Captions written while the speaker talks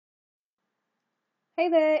Hey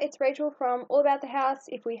there, it's Rachel from All About the House.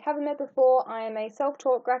 If we haven't met before, I am a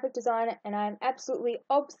self-taught graphic designer and I'm absolutely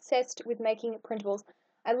obsessed with making printables.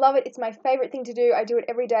 I love it, it's my favorite thing to do. I do it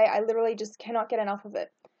every day. I literally just cannot get enough of it.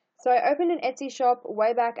 So I opened an Etsy shop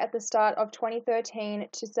way back at the start of 2013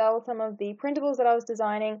 to sell some of the printables that I was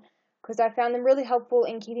designing because I found them really helpful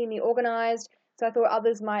in keeping me organized, so I thought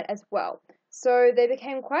others might as well. So they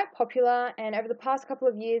became quite popular, and over the past couple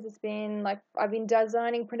of years, it's been like I've been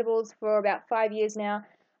designing printables for about 5 years now.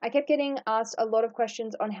 I kept getting asked a lot of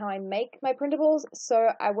questions on how I make my printables, so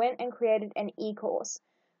I went and created an e-course.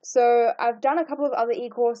 So I've done a couple of other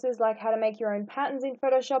e-courses like how to make your own patterns in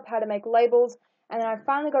Photoshop, how to make labels, and then I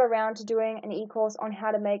finally got around to doing an e-course on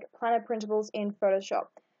how to make planner printables in Photoshop.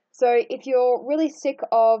 So if you're really sick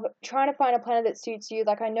of trying to find a planner that suits you,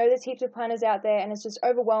 like I know there's heaps of planners out there and it's just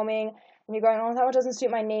overwhelming, and you're going, oh, that one doesn't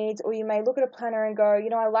suit my needs, or you may look at a planner and go,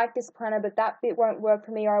 I like this planner, but that bit won't work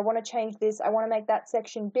for me, or I want to change this, I want to make that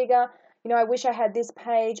section bigger, I wish I had this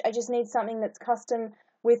page, I just need something that's custom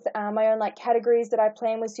with my own like categories that I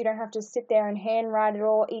plan with, so you don't have to sit there and handwrite it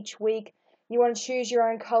all each week. You want to choose your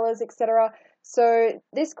own colors, etc. So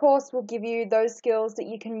this course will give you those skills that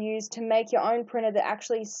you can use to make your own printer that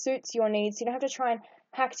actually suits your needs. You don't have to try and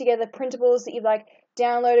hack together printables that you've like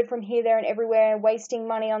downloaded from here, there, and everywhere, wasting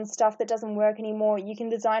money on stuff that doesn't work anymore. You can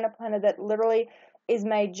design a planner that literally is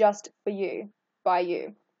made just for you, by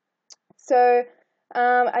you. So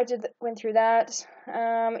I went through that.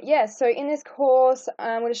 So in this course,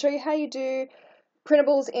 I'm going to show you how you do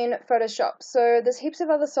printables in Photoshop. So there's heaps of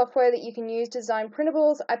other software that you can use to design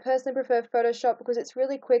printables. I personally prefer Photoshop because it's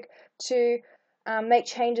really quick to make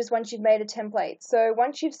changes once you've made a template. So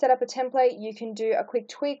once you've set up a template, you can do a quick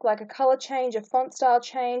tweak like a color change, a font style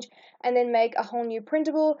change, and then make a whole new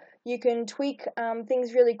printable. You can tweak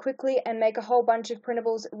things really quickly and make a whole bunch of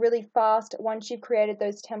printables really fast once you've created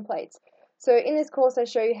those templates. So in this course, I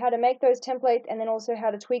show you how to make those templates and then also how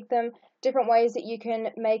to tweak them, different ways that you can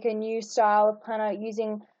make a new style of planner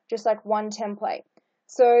using just like one template.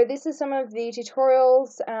 So this is some of the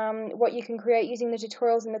tutorials, what you can create using the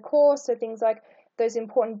tutorials in the course, so things like those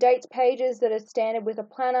important dates pages that are standard with a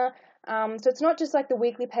planner. So it's not just like the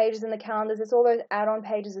weekly pages and the calendars, it's all those add-on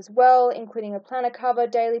pages as well, including a planner cover,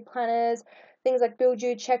 daily planners, things like build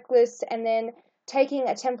you checklists, and then taking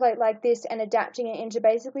a template like this and adapting it into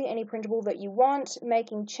basically any printable that you want,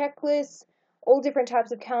 making checklists, all different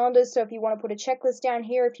types of calendars. So if you want to put a checklist down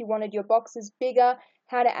here, if you wanted your boxes bigger,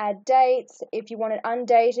 how to add dates, if you want it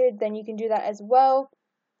undated, then you can do that as well.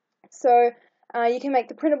 So you can make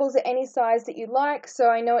the printables at any size that you like. So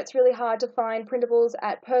I know it's really hard to find printables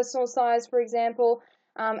at personal size, for example,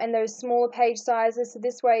 and those smaller page sizes. So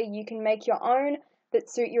this way you can make your own that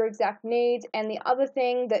suit your exact needs. And the other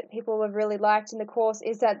thing that people have really liked in the course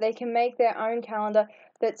is that they can make their own calendar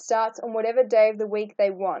that starts on whatever day of the week they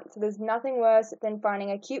want. So there's nothing worse than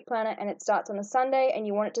finding a cute planner and it starts on a Sunday and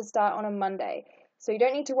you want it to start on a Monday. So you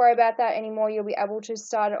don't need to worry about that anymore. You'll be able to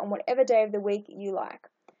start it on whatever day of the week you like.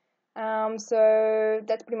 So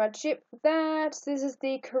that's pretty much it for that. This is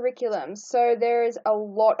the curriculum. So there is a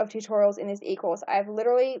lot of tutorials in this e-course. I've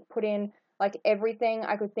literally put in like everything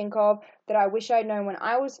I could think of that I wish I'd known when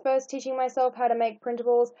I was first teaching myself how to make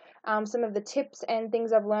printables, some of the tips and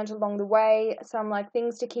things I've learned along the way, some like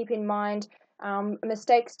things to keep in mind,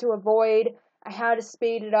 mistakes to avoid, how to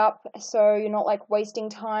speed it up so you're not like wasting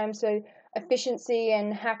time, so efficiency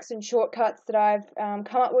and hacks and shortcuts that I've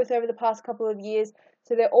come up with over the past couple of years.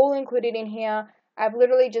 So they're all included in here. I've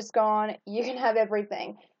literally just gone, you can have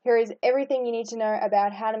everything. Here is everything you need to know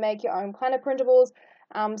about how to make your own planner printables.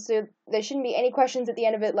 So there shouldn't be any questions at the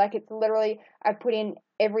end of it. Like it's literally, I've put in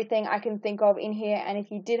everything I can think of in here. And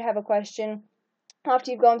if you did have a question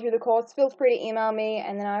after you've gone through the course, feel free to email me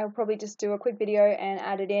and then I'll probably just do a quick video and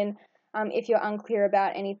add it in if you're unclear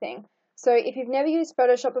about anything. So if you've never used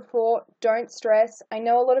Photoshop before, don't stress. I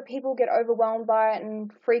know a lot of people get overwhelmed by it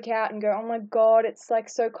and freak out and go, oh my god, it's like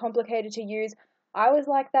so complicated to use. I was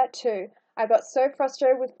like that too. I got so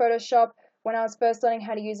frustrated with Photoshop when I was first learning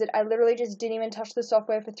how to use it. I literally just didn't even touch the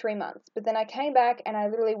software for 3 months. But then I came back and I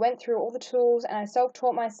literally went through all the tools and I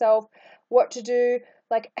self-taught myself what to do,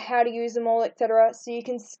 like how to use them all, etc. So you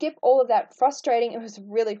can skip all of that frustrating, it was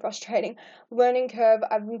really frustrating, learning curve.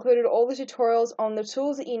 I've included all the tutorials on the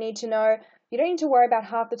tools that you need to know. You don't need to worry about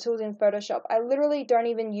half the tools in Photoshop. I literally don't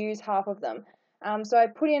even use half of them. So I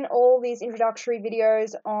put in all these introductory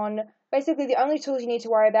videos on basically the only tools you need to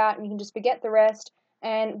worry about, and you can just forget the rest.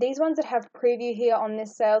 And these ones that have preview here on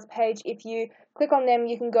this sales page, if you click on them,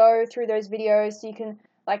 you can go through those videos so you can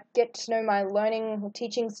like get to know my learning or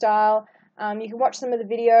teaching style. You can watch some of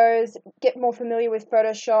the videos, get more familiar with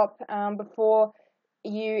Photoshop before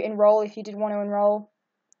you enroll if you did want to enroll.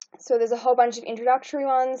 So there's a whole bunch of introductory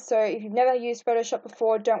ones. So if you've never used Photoshop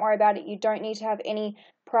before, don't worry about it. You don't need to have any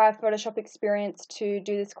prior Photoshop experience to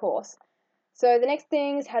do this course. So the next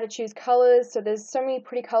thing is how to choose colors. So there's so many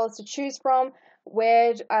pretty colors to choose from.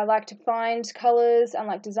 Where I like to find colors and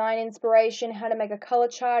like design inspiration, how to make a color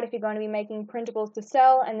chart if you're going to be making printables to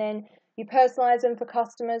sell, and then you personalize them for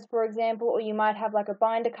customers, for example, or you might have like a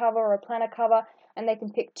binder cover or a planner cover, and they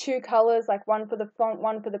can pick two colors, like one for the font,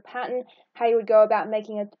 one for the pattern, how you would go about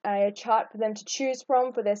making a chart for them to choose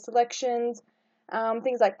from for their selections.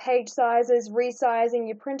 Things like page sizes, resizing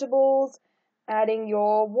your printables, adding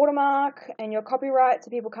your watermark and your copyright so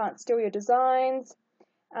people can't steal your designs.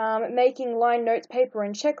 Making line notes paper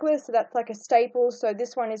and checklists, so that's like a staple. So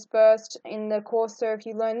this one is first in the course, so if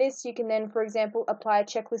you learn this, you can then, for example, apply a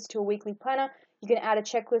checklist to a weekly planner. You can add a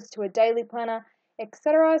checklist to a daily planner,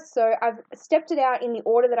 etc. So I've stepped it out in the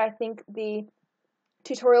order that I think the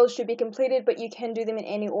tutorials should be completed, but you can do them in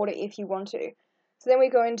any order if you want to. So then we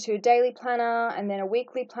go into a daily planner and then a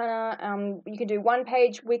weekly planner. You can do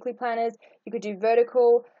one-page weekly planners. You could do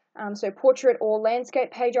vertical, so portrait or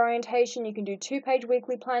landscape page orientation. You can do two-page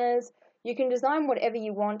weekly planners. You can design whatever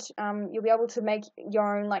you want. You'll be able to make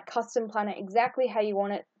your own like custom planner exactly how you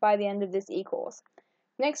want it by the end of this e-course.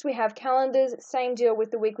 Next we have calendars. Same deal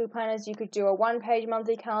with the weekly planners. You could do a one-page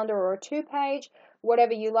monthly calendar or a two-page,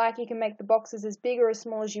 whatever you like. You can make the boxes as big or as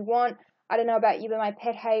small as you want. I don't know about you, but my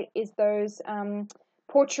pet hate is those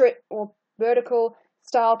portrait or vertical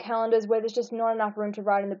style calendars where there's just not enough room to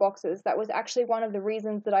write in the boxes. That was actually one of the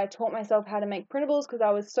reasons that I taught myself how to make printables, because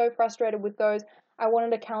I was so frustrated with those. I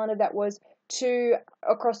wanted a calendar that was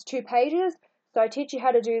across 2 pages. So I teach you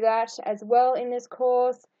how to do that as well in this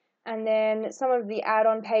course. And then some of the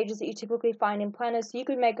add-on pages that you typically find in planners. So you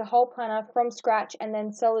could make a whole planner from scratch and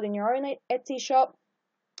then sell it in your own Etsy shop.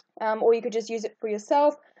 Or you could just use it for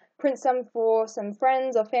yourself, print some for some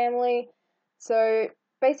friends or family. So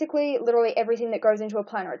basically, literally everything that goes into a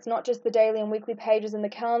planner. It's not just the daily and weekly pages in the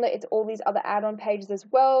calendar, it's all these other add-on pages as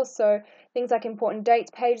well. So things like important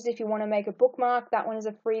dates pages if you want to make a bookmark. That one is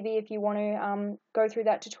a freebie if you want to go through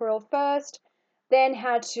that tutorial first. Then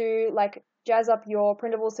how to like jazz up your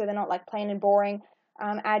printables so they're not like plain and boring.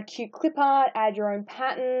 Add cute clip art, add your own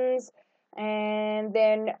patterns, and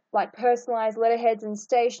then like personalized letterheads and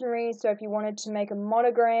stationery. So if you wanted to make a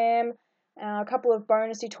monogram, a couple of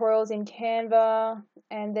bonus tutorials in Canva,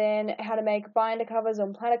 and then how to make binder covers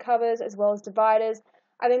and planner covers as well as dividers.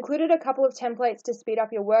 I've included a couple of templates to speed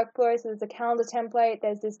up your workflow. So there's a calendar template,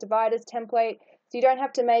 there's this dividers template, so you don't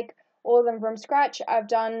have to make all of them from scratch. I've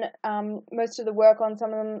done most of the work on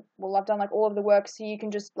some of them. Well, I've done like all of the work, so you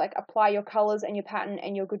can just like apply your colors and your pattern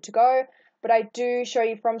and you're good to go. But I do show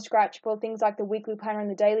you from scratch for things like the weekly planner and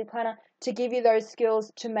the daily planner to give you those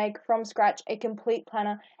skills to make from scratch a complete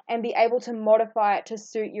planner and be able to modify it to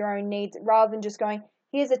suit your own needs, rather than just going,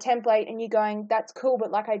 here's a template and you going, that's cool, but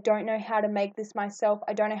like I don't know how to make this myself.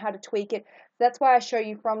 I don't know how to tweak it. That's why I show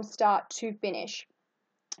you from start to finish.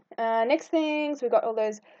 Next things, we've got all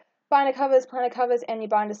those binder covers, planner covers, and your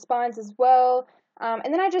binder spines as well.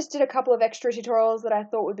 And then I just did a couple of extra tutorials that I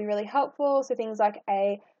thought would be really helpful. So things like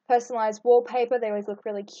a personalized wallpaper, they always look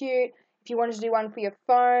really cute. If you wanted to do one for your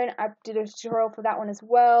phone, I did a tutorial for that one as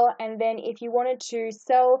well. And then if you wanted to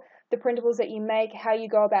sell the printables that you make, how you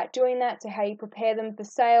go about doing that, so how you prepare them for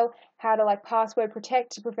sale, how to like password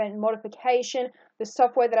protect to prevent modification. The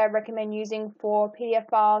software that I recommend using for PDF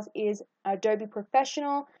files is Adobe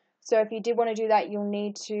Professional. So if you did want to do that, you'll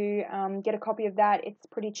need to get a copy of that. It's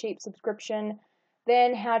pretty cheap subscription.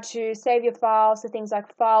 Then how to save your files, so things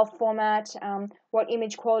like file format, what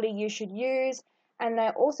image quality you should use. And I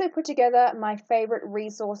also put together my favorite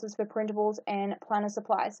resources for printables and planner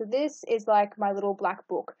supplies. So this is like my little black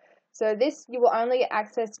book. So this you will only get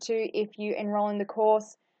access to if you enroll in the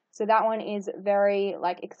course. So that one is very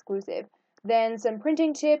like exclusive. Then some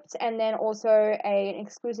printing tips, and then also an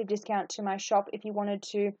exclusive discount to my shop if you wanted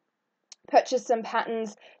to purchase some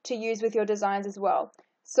patterns to use with your designs as well.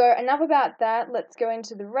 So enough about that, let's go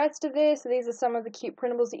into the rest of this. So these are some of the cute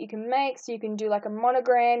printables that you can make. So you can do like a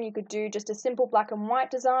monogram, you could do just a simple black and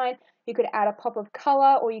white design, you could add a pop of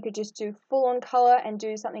color, or you could just do full on color and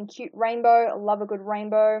do something cute rainbow. I love a good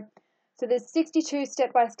rainbow. So there's 62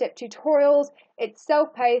 step-by-step tutorials. It's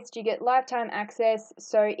self-paced, you get lifetime access.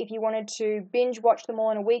 So if you wanted to binge watch them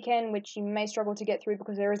all in a weekend, which you may struggle to get through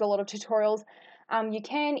because there is a lot of tutorials, you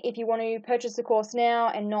can. If you want to purchase the course now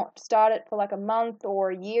and not start it for like a month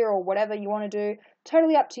or a year or whatever you want to do,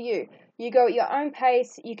 totally up to you. You go at your own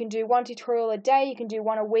pace. You can do one tutorial a day, you can do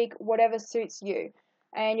one a week, whatever suits you.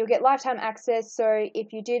 And you'll get lifetime access, so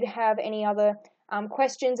if you did have any other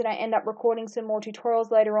questions and I end up recording some more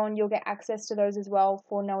tutorials later on, you'll get access to those as well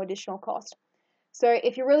for no additional cost. So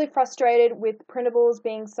if you're really frustrated with printables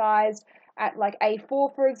being sized at like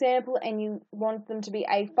A4, for example, and you want them to be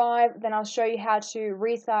A5, then I'll show you how to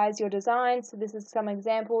resize your design. So this is some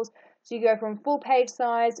examples. So you go from full page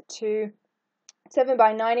size to 7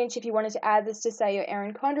 by 9 inch if you wanted to add this to, say, your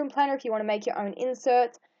Erin Condren planner, if you want to make your own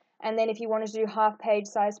inserts, and then if you wanted to do half page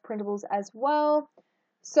size printables as well.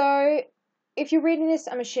 So if you're reading this,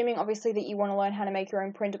 I'm assuming obviously that you want to learn how to make your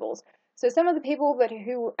own printables. So some of the people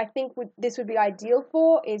who I think this would be ideal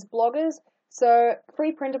for is bloggers. So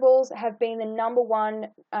free printables have been the number one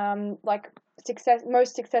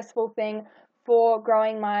most successful thing for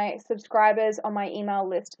growing my subscribers on my email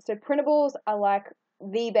list. So printables are like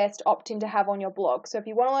the best opt-in to have on your blog. So if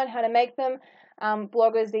you want to learn how to make them,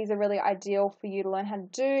 bloggers, these are really ideal for you to learn how to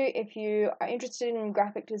do. If you are interested in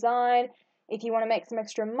graphic design, if you want to make some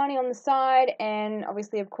extra money on the side, and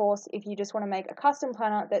obviously, of course, if you just want to make a custom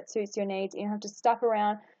planner that suits your needs, you don't have to stuff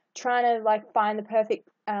around trying to like find the perfect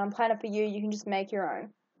planner for you. You can just make your own.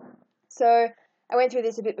 So I went through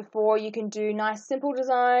this a bit before. You can do nice simple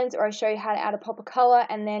designs, or I show you how to add a pop of color,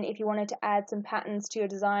 and then if you wanted to add some patterns to your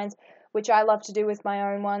designs, which I love to do with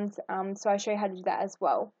my own ones, so I show you how to do that as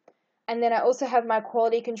well. And then I also have my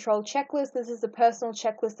quality control checklist. This is a personal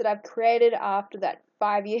checklist that I've created after that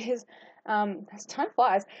 5 years, as time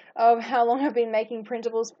flies, of how long I've been making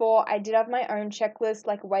printables for. I did have my own checklist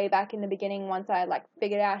like way back in the beginning once I like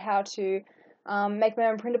figured out how to make my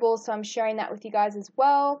own printables, so I'm sharing that with you guys as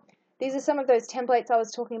well. These are some of those templates I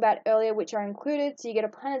was talking about earlier which are included. So you get a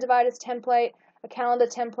planner dividers template, a calendar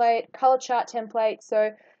template, color chart template,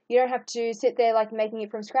 so you don't have to sit there like making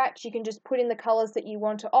it from scratch. You can just put in the colors that you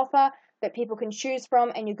want to offer that people can choose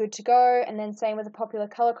from and you're good to go. And then same with the popular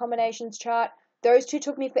color combinations chart. Those two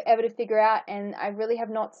took me forever to figure out, and I really have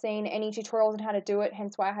not seen any tutorials on how to do it,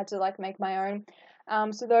 hence why I had to like make my own.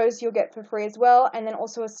 So those you'll get for free as well, and then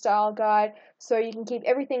also a style guide, so you can keep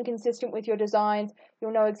everything consistent with your designs.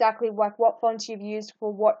 You'll know exactly like what fonts you've used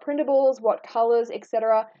for what printables, what colors,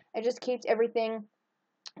 etc. It just keeps everything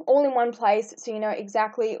all in one place, so you know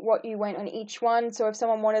exactly what you went on each one. So if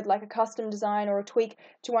someone wanted like a custom design or a tweak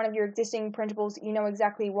to one of your existing printables, you know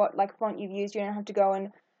exactly what like font you've used. You don't have to go and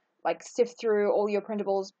like sift through all your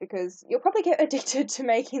printables, because you'll probably get addicted to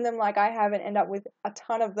making them like I have and end up with a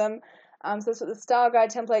ton of them. So that's what the style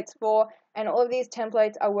guide template's for, and all of these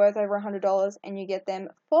templates are worth over $100, and you get them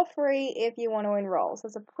for free if you want to enroll. So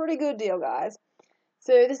it's a pretty good deal, guys.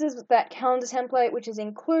 So this is that calendar template which is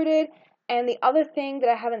included, and the other thing that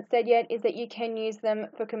I haven't said yet is that you can use them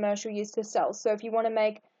for commercial use to sell. So if you want to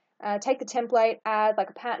make, take the template, add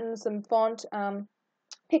like a pattern, some font,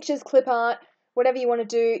 pictures, clip art, whatever you want to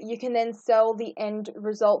do, you can then sell the end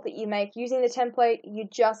result that you make using the template. You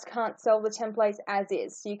just can't sell the templates as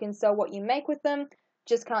is. So you can sell what you make with them,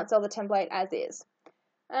 just can't sell the template as is.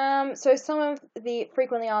 So some of the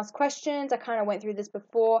frequently asked questions, I kind of went through this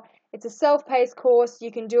before. It's a self-paced course.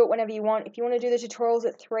 You can do it whenever you want. If you want to do the tutorials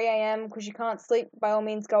at 3 a.m. because you can't sleep, by all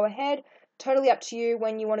means go ahead. Totally up to you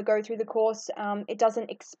when you want to go through the course. It doesn't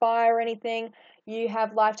expire or anything. You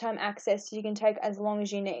have lifetime access, so you can take as long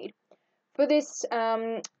as you need. For this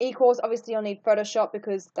e-course, obviously you'll need Photoshop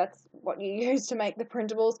because that's what you use to make the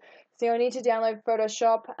printables. So you'll need to download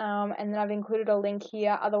Photoshop, and then I've included a link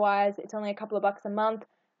here. Otherwise, it's only a couple of bucks a month.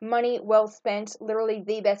 Money well spent, literally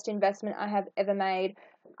the best investment I have ever made.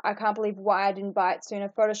 I can't believe why I didn't buy it sooner.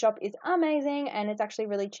 Photoshop is amazing, and it's actually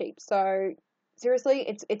really cheap. So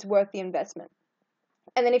seriously, it's worth the investment.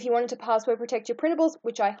 And then if you wanted to password protect your printables,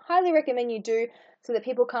 which I highly recommend you do so that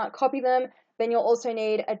people can't copy them, then you'll also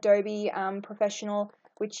need Adobe Professional,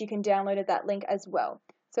 which you can download at that link as well.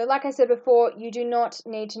 So like I said before, you do not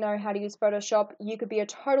need to know how to use Photoshop. You could be a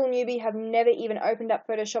total newbie, have never even opened up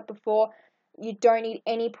Photoshop before. You don't need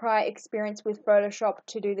any prior experience with Photoshop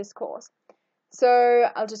to do this course. So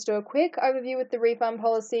I'll just do a quick overview with the refund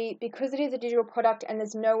policy. Because it is a digital product and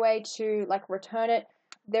there's no way to like return it,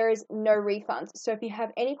 there is no refunds. So if you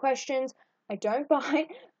have any questions, I don't bite,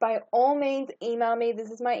 by all means email me.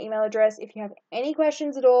 This is my email address. If you have any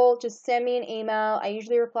questions at all, just send me an email. I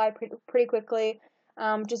usually reply pretty quickly.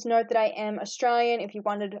 Just note that I am Australian. If you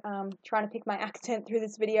wondered, trying to pick my accent through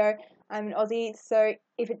this video, I'm an Aussie. So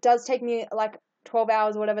if it does take me like 12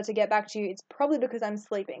 hours or whatever to get back to you, it's probably because I'm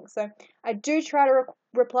sleeping. So I do try to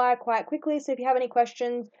reply quite quickly. So if you have any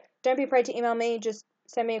questions, don't be afraid to email me. Just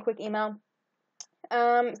send me a quick email.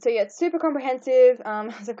 So yeah, it's super comprehensive,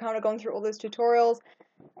 as I've kind of gone through all those tutorials,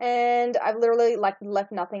 and I've literally like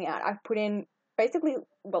left nothing out. I've put in basically,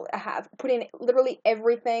 well, I have put in literally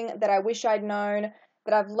everything that I wish I'd known,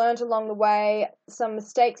 that I've learned along the way, some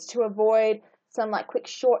mistakes to avoid, some like quick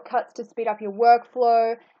shortcuts to speed up your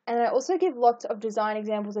workflow, and I also give lots of design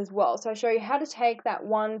examples as well. So I show you how to take that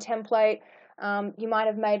one template, you might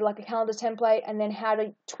have made like a calendar template, and then how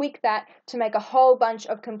to tweak that to make a whole bunch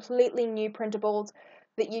of completely new printables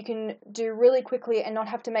that you can do really quickly and not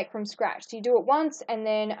have to make from scratch. So you do it once, and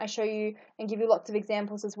then I show you and give you lots of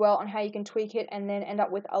examples as well on how you can tweak it and then end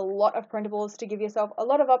up with a lot of printables to give yourself a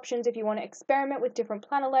lot of options if you want to experiment with different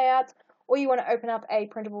planner layouts or you want to open up a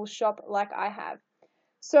printable shop like I have.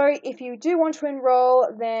 So if you do want to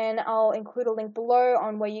enroll, then I'll include a link below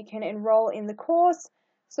on where you can enroll in the course.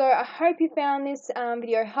 So I hope you found this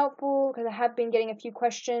video helpful, because I have been getting a few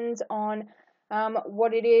questions on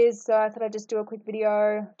what it is, so I thought I'd just do a quick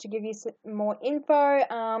video to give you some more info.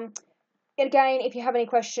 Again, if you have any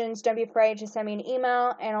questions, don't be afraid to send me an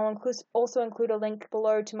email, and I'll also include a link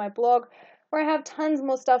below to my blog where I have tons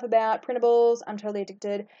more stuff about printables. I'm totally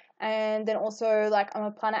addicted, and then also like I'm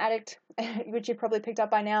a planner addict, which you've probably picked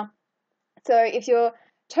up by now. So if you're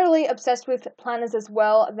totally obsessed with planners as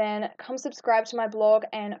well, then come subscribe to my blog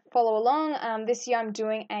and follow along. This year I'm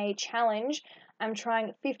doing a challenge. I'm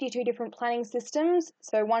trying 52 different planning systems,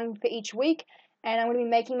 so one for each week, and I'm going to be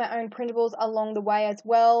making my own printables along the way as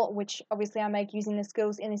well, which obviously I make using the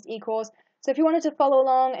skills in this e-course. So if you wanted to follow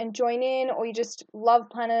along and join in, or you just love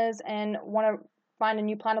planners and want to find a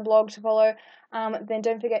new planner blog to follow, then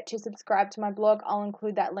don't forget to subscribe to my blog. I'll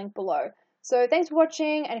include that link below. So thanks for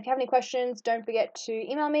watching, and if you have any questions, don't forget to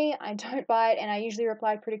email me. I don't bite, and I usually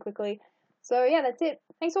reply pretty quickly. So yeah, that's it.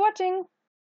 Thanks for watching!